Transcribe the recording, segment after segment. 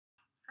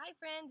Hi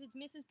friends, it's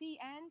Mrs. P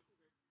and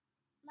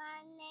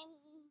My name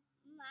is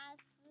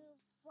Matthew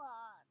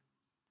Ford.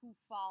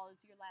 Poofall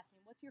is your last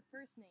name. What's your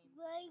first name?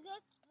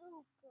 Gregor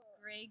Pooper.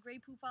 Gray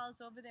Poofall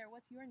is over there.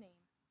 What's your name?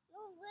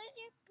 No,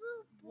 Gregor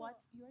Pooper.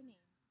 What's your name?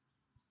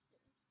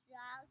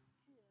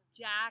 Jackson.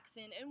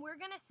 Jackson. And we're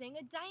going to sing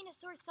a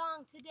dinosaur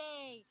song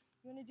today.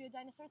 You want to do a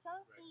dinosaur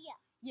song? Yeah.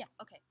 Yeah,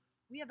 okay.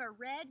 We have a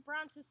red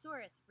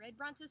Brontosaurus. Red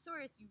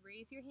Brontosaurus, you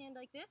raise your hand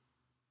like this.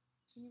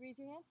 Can you raise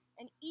your hand?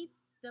 And eat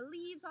the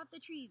leaves off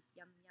the trees.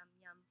 Yum, yum,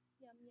 yum.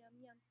 Yum, yum,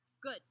 yum.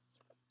 Good.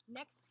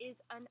 Next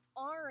is an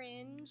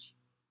orange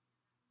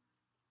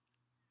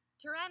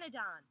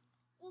pteranodon.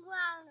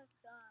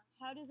 Brontosaurus.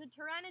 How does a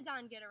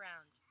pteranodon get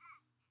around?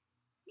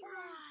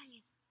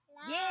 Lies.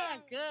 Lion. Yeah,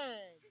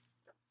 good.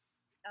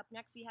 Up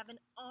next we have an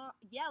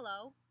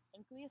yellow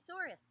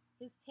ankylosaurus.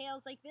 His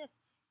tail's like this.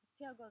 His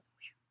tail goes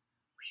whoosh,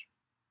 whoosh,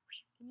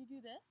 whoosh. Can you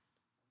do this?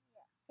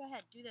 Yeah. Go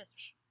ahead, do this.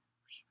 Whoosh,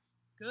 whoosh.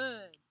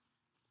 Good.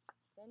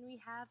 Then we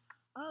have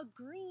a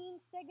green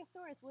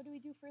stegosaurus. What do we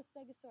do for a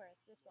stegosaurus?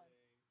 This one.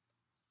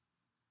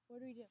 What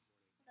do we do?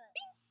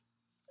 Bing!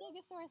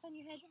 Stegosaurus on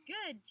your head.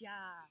 Good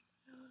job.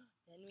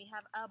 Then we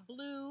have a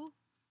blue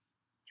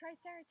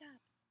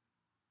triceratops.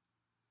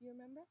 You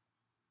remember?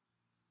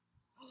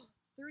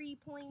 3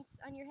 points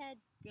on your head.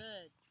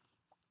 Good.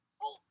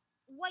 Oh,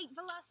 white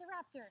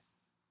velociraptor.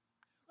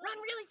 Run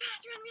really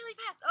fast, run really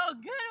fast. Oh,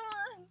 good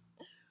one.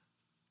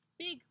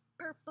 Big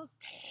purple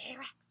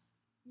T-Rex.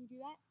 Can you do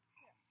that?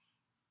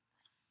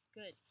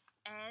 Good.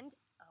 And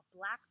a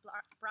black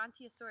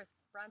Brontosaurus.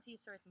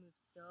 Brontosaurus moves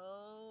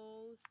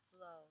so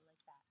slow like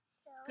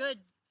that.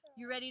 Good.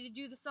 You ready to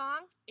do the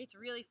song? It's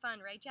really fun,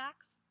 right,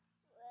 Jax?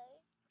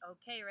 Right.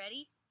 Okay,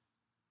 ready?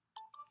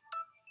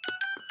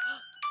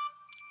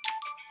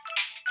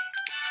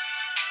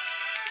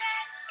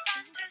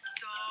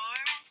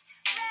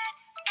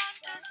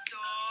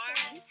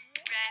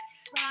 Red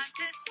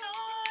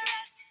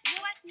Brontosaurus,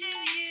 what do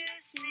you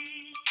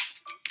see?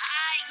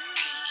 I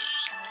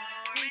see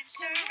orange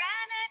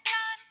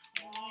pteranodon,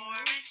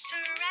 orange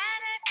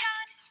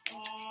pteranodon,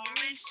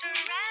 orange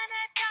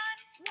pteranodon,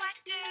 what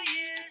do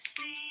you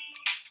see?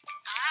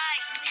 I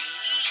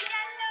see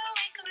yellow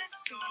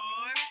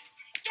ankylosaurus,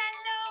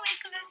 yellow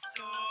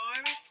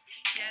ankylosaurus,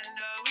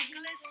 yellow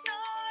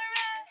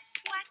ankylosaurus,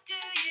 what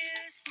do you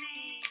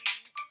see?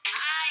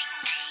 I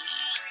see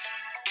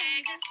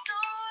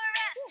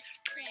Stegosaurus,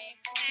 green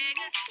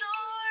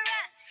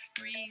Stegosaurus,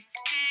 green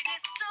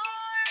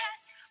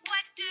Stegosaurus,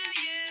 what do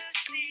you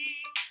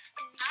see?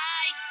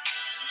 I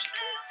see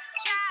blue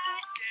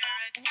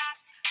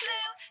Triceratops,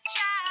 blue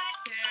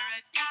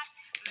Triceratops,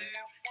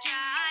 blue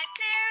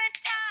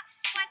Triceratops,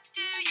 what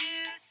do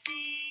you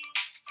see?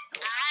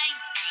 I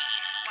see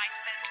white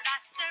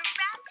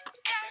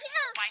Velociraptor,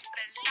 white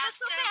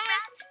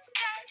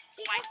Velociraptor,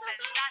 white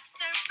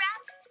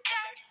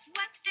Velociraptor,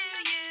 what do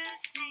you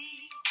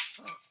see?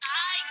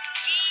 I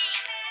see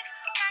big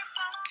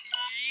purple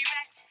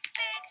T-Rex,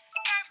 big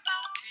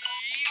purple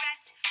T-Rex,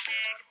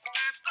 big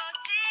purple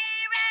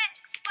T-Rex,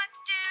 what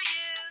do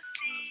you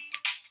see?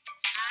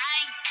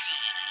 I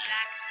see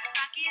black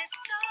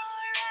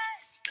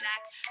Brachiosaurus,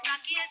 black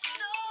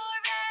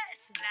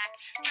Brachiosaurus, black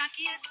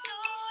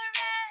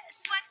Brachiosaurus,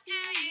 what do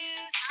you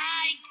see?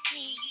 I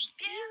see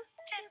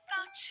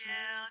beautiful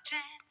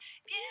children,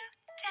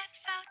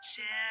 beautiful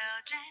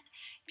children,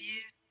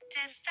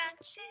 beautiful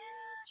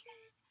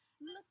children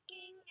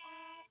looking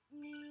at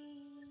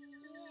me.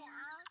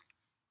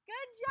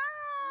 Good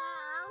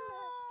job!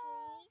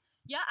 Mom,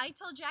 Yeah, I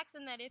told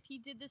Jackson that if he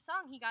did this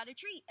song, he got a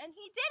treat. And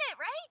he did it,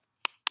 right?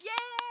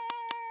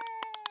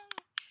 Yay!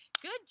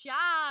 Good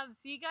job.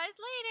 See you guys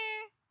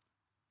later.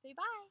 Say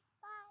bye.